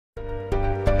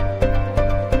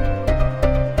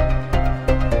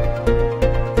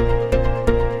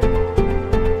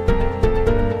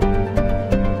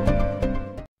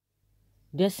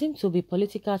There seemed to be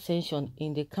political tension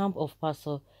in the camp of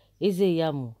Pastor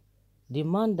Iyamu, the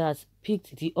man that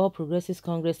picked the All Progressives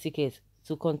Congress ticket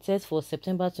to contest for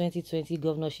September 2020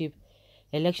 governorship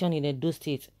election in Edo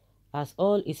State, as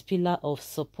all his pillar of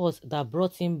support that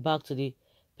brought him back to the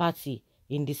party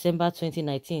in December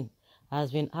 2019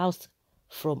 has been ousted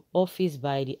from office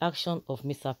by the action of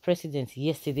Mr. President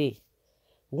yesterday,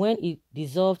 when he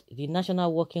dissolved the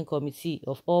National Working Committee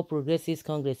of All Progressives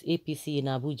Congress (APC) in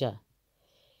Abuja.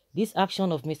 This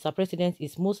action of Mr. President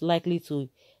is most likely to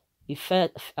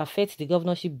affect the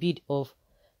governorship bid of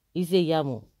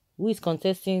Iyamu, who is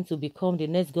contesting to become the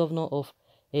next governor of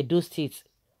Edo State,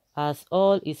 as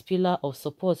all his pillars of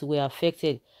support were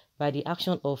affected by the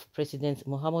action of President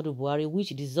Muhammadu Buhari,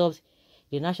 which dissolved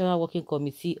the National Working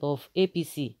Committee of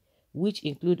APC, which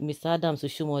include Mr. Adams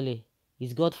Oshomole,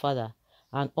 his godfather,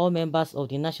 and all members of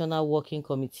the National Working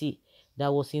Committee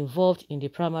that was involved in the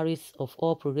primaries of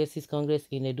All Progressives Congress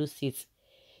in Edo State.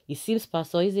 It seems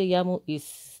Pastor Iyamu is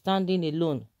standing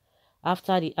alone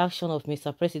after the action of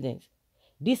Mr. President.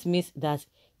 This means that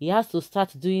he has to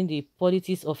start doing the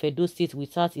politics of Edo State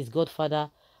without his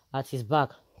godfather at his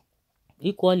back.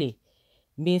 Equally,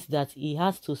 means that he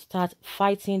has to start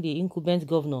fighting the incumbent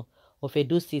governor of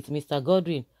Edo State, Mr.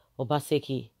 Godwin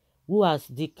Obaseki, who has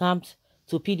decamped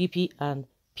to PDP and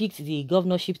picked the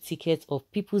governorship ticket of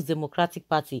People's Democratic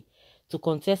Party to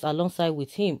contest alongside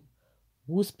with him,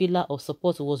 whose pillar of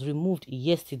support was removed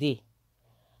yesterday.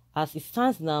 As it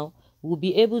stands now, we'll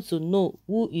be able to know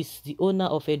who is the owner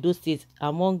of Edo State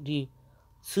among the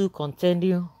two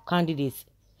contending candidates,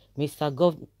 Mr.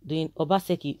 Godwin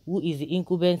Obaseki, who is the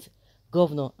incumbent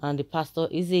governor, and the Pastor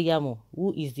Iyamu,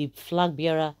 who is the flag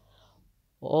bearer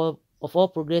of All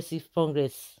Progressive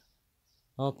Congress.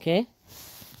 Okay.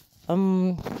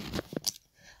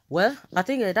 Well, I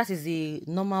think that is the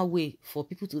normal way for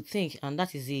people to think, and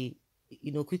that is the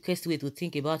quickest way to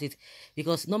think about it.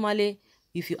 Because normally,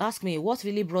 if you ask me what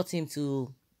really brought him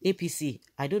to APC,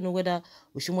 I don't know whether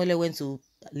Oshomole went to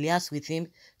liaise with him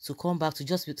to come back to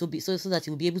just to be so that he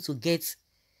will be able to get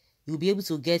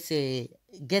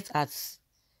at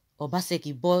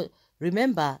Obaseki. But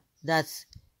remember that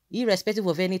irrespective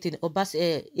of anything,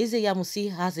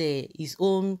 Iyamu has his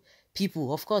own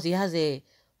people. Of course, he has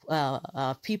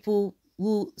people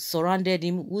who surrounded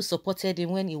him, who supported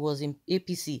him when he was in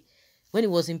APC, when he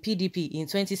was in PDP in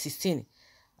 2016.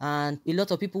 And a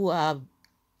lot of people have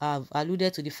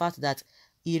alluded to the fact that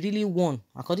he really won.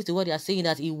 According to what they are saying,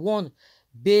 that he won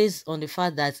based on the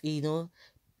fact that,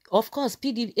 of course,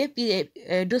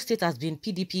 Edo State has been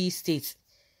PDP state.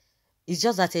 It's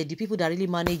just that the people that really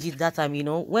manage it that time,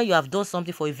 when you have done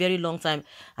something for a very long time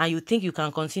and you think you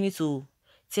can continue to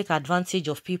take advantage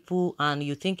of people and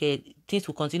you think things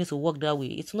will continue to work that way,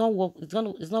 it's not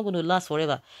going to last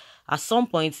forever. At some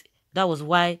point, that was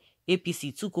why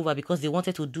APC took over, because they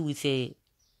wanted to do with a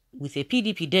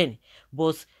PDP then.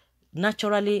 But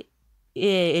naturally,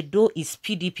 Edo is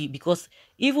PDP, because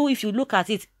even if you look at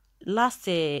it, last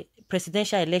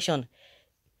presidential election,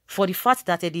 for the fact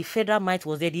that the federal might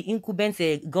was there, the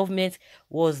incumbent government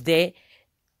was there,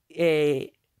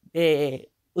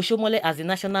 Oshomole as the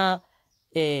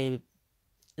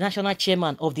national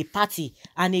chairman of the party,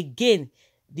 and again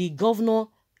the governor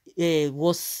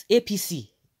was APC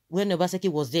when Obaseki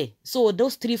was there. So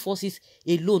those three forces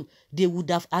alone, they would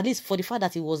have, at least for the fact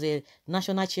that he was a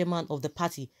national chairman of the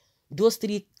party, those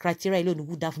three criteria alone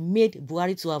would have made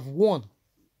Buhari to have won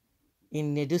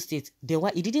in Edo State.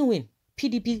 He didn't win.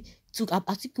 PDP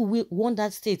won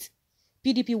that state.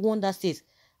 PDP won that state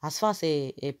as far as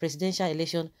a presidential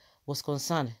election was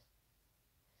concerned.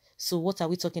 So what are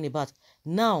we talking about?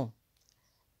 Now,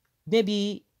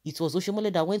 maybe it was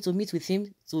Oshomole that went to meet with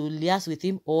him, to liaise with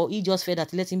him, or he just felt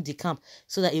that let him decamp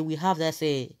so that he will have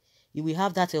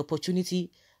that opportunity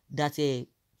that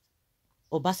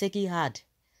Obaseki had,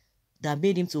 that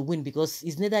made him to win, because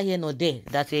it's neither here nor there.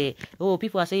 That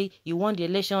people are saying he won the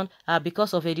election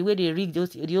because of the way they rigged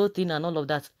the whole thing and all of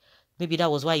that. Maybe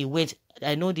that was why he went.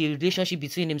 I know the relationship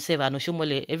between himself and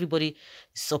Oshomole. Everybody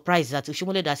is surprised that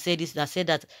Oshomole that said this, that said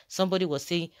that somebody was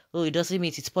saying, oh, it doesn't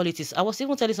mean it's politics. I was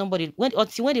even telling somebody, when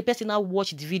the person now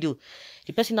watched the video,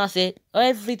 the person now said,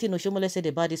 everything Oshomole said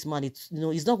about this man, it's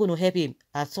not going to help him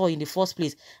at all in the first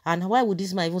place. And why would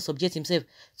this man even subject himself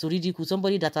to ridicule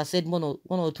somebody that has said one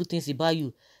or two things about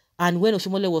you? And when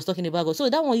Oshomole was talking about God, so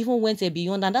that one even went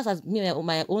beyond, and that's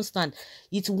my own stand.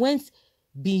 It went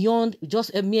beyond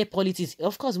just a mere politics.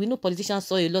 Of course, we know politicians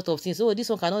saw a lot of things. Oh, this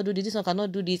one cannot do this one cannot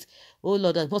do this. Oh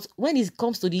Lord, but when it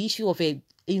comes to the issue of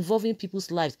involving people's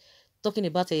lives, talking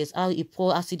about how he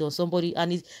pour acid on somebody,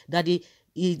 and that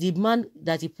the man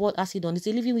that he poured acid on is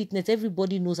a living witness.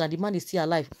 Everybody knows, and the man is still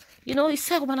alive. You know, he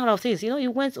said one of things. You know, he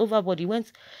went overboard. He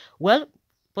went, well,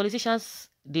 politicians,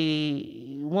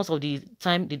 most of the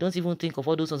time, they don't even think of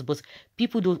all those ones, but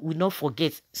people will not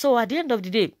forget. So at the end of the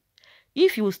day,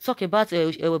 if you talk about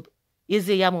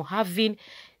Iyamu having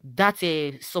that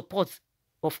support,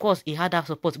 of course, he had that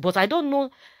support. But I don't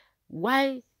know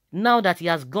why now that he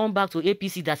has gone back to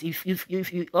APC, that if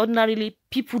ordinarily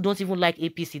people don't even like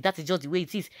APC, that is just the way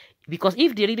it is. Because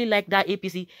if they really like that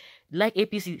APC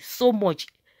so much,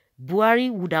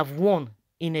 Buhari would have won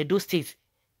in Edo State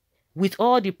with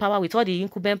all the power, with all the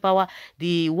incumbent power,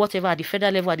 the whatever at the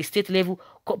federal level, at the state level,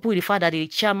 coupled with the fact that the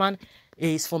chairman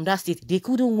is from that state. They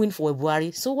couldn't win for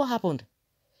Buhari. So what happened?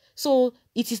 So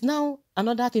it is now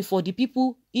another thing for the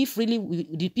people, if really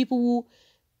the people who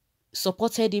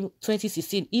supported him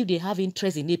 2016, if they have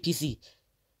interest in APC,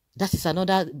 that is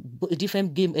another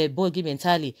different game, ball game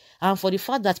entirely. And for the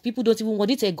fact that people don't even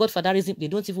want it, a godfatherism, they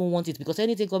don't even want it, because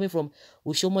anything coming from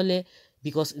Oshomole,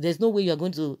 because there's no way you are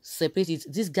going to separate it.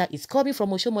 This guy is coming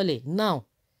from Oshomole now.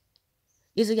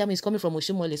 Iyamu is coming from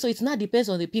Oshomole. So it now depends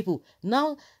on the people.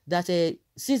 Now that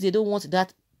since they don't want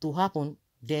that to happen,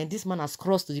 then this man has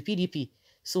crossed to the PDP.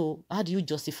 So how do you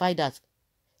justify that?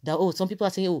 That, oh, some people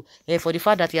are saying, oh, for the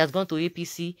fact that he has gone to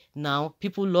APC now,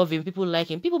 people love him, people like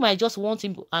him. People might just want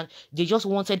him, and they just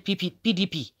wanted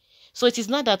PDP. So it is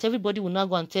not that everybody will now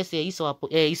go and test his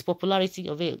popularity.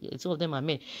 Some of them are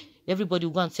men. Everybody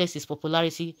will go and test his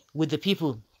popularity with the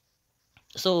people.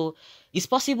 So it's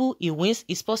possible he wins.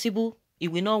 It's possible he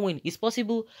will not win. It's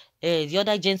possible the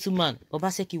other gentleman,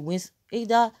 Obaseki, wins.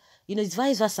 Either, it's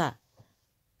vice versa.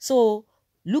 So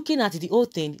looking at the whole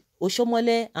thing,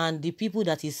 Oshomole and the people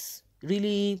that is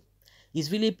really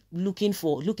looking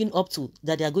up to,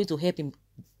 that they are going to help him,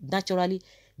 naturally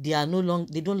they no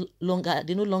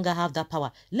longer have that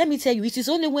power. Let me tell you, it is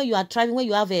only when you are thriving, when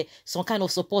you have some kind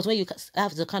of support, when you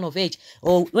have the kind of edge,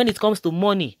 or when it comes to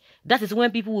money, that is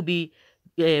when people will be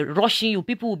rushing you,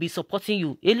 people will be supporting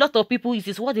you. A lot of people, it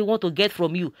is what they want to get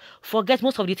from you. Forget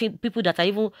most of the people that are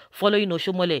even following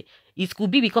Oshomole. It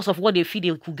could be because of what they feel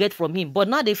they could get from him. But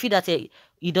now they feel that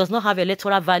he does not have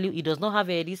electoral value. He does not have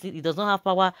he does not have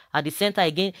power at the center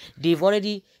again. They've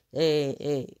already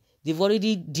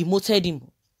demoted him.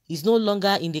 He's no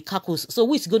longer in the caucus. So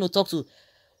who is going to talk to?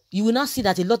 You will now see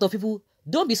that a lot of people,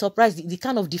 don't be surprised, the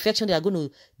kind of defection they are going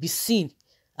to be seen.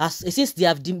 Since they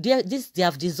have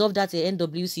dissolved that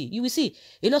NWC, you will see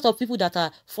a lot of people that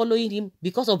are following him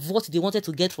because of what they wanted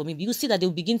to get from him. You will see that they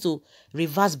will begin to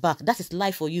reverse back. That is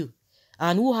life for you.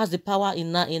 And who has the power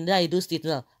in that Edo State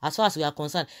now? As far as we are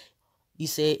concerned,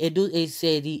 it's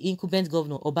the incumbent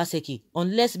governor, Obaseki.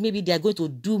 Unless maybe they are going to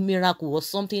do miracle or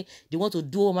something, they want to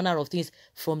do all manner of things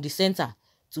from the center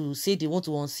to say they want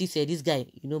to unseat this guy,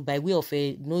 by way of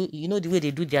the way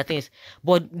they do their things.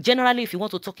 But generally, if you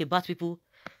want to talk about people,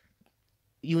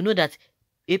 you know that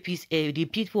APC, the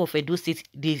people of Edo State,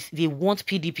 they want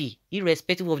PDP,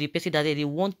 irrespective of the person that they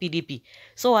want PDP.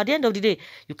 So at the end of the day,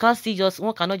 you can't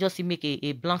one cannot just make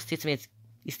a blank statement.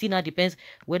 It still now depends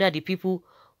whether the people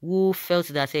who felt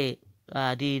that it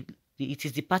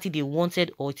is the party they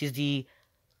wanted, or it is the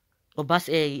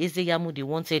Iyamu they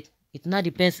wanted. It now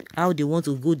depends how they want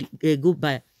to go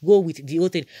with the whole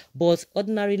thing. But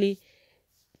ordinarily,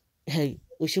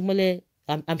 Oshomole,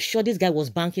 I'm sure this guy was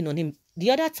banking on him. The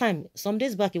other time, some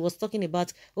days back, he was talking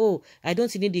about, oh, I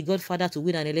don't need the godfather to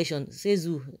win an election. Says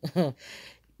who?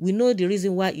 We know the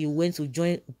reason why he went to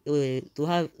join, to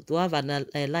have an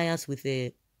alliance with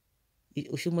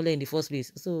Oshomole in the first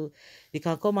place. So they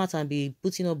can come out and be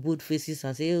putting up bold faces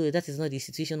and say, oh, that is not the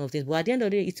situation of things. But at the end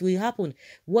of the day, it will happen.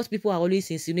 What people are always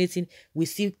insinuating will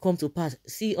still come to pass.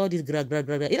 See all this gra.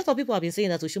 A lot of people have been saying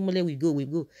that Oshomole will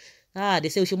go. They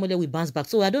say Oshomole will bounce back.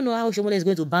 So I don't know how Oshomole is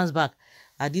going to bounce back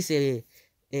at this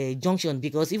junction,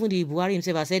 because even the Buhari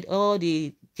himself has said all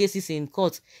the cases in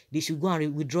court, they should go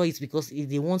and withdraw it because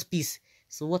they want peace.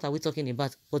 So what are we talking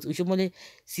about? But Oshomole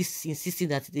insisting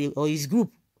that or his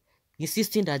group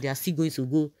insisting that they are still going to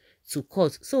go to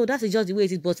court. So that's just the way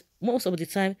it is. But most of the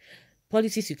time,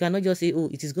 politics, you cannot just say, oh,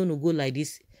 it is going to go like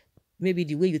this. Maybe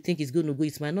the way you think it's going to go,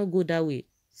 it might not go that way.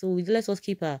 So let us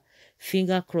keep our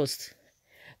finger crossed.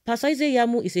 Pastor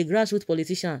Iyamu is a grassroots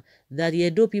politician that the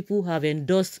Edo people have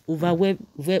endorsed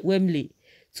overwhelmingly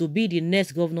to be the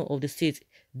next governor of the state.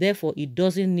 Therefore, it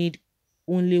doesn't need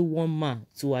only one man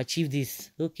to achieve this.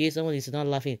 Okay, someone is not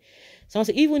laughing. Someone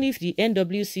said, even if the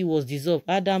NWC was dissolved,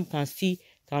 Adam can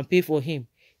pay for him.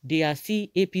 They are still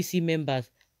APC members,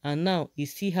 and now he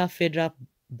still have federal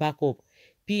backup.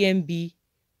 PMB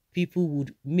people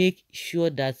would make sure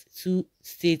that two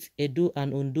states, Edo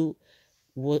and Ondo,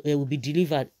 will be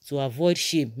delivered to avoid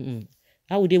shame.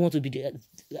 How would they want to be?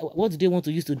 What do they want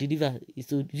to use to deliver? Is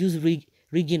to use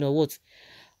rigging or what?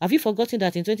 Have you forgotten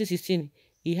that in 2016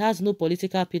 he has no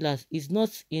political pillars? He's not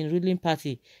in ruling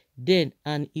party then,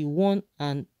 and he won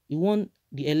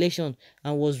the election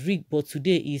and was rigged. But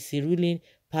today he's a ruling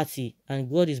party, and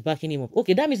God is backing him up.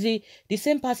 Okay, that means the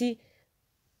same party.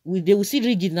 They will still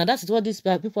rig it. Now that's what these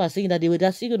people are saying, that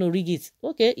they're still going to rig it.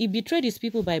 Okay, he betrayed his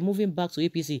people by moving back to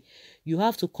APC. You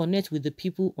have to connect with the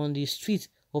people on the street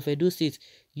of Edo State.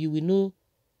 You will know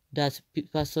that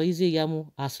Pastor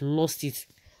Iyamu has lost it.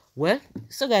 Well,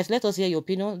 so guys, let us hear your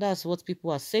opinion. That's what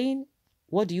people are saying.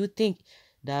 What do you think,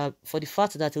 that for the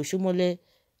fact that Oshomole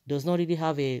does not really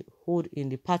have a hold in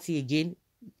the party again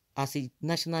as a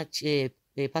national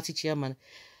party chairman,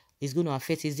 is going to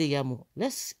affect Iyamu?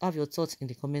 Let's have your thoughts in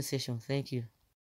the comment section. Thank you.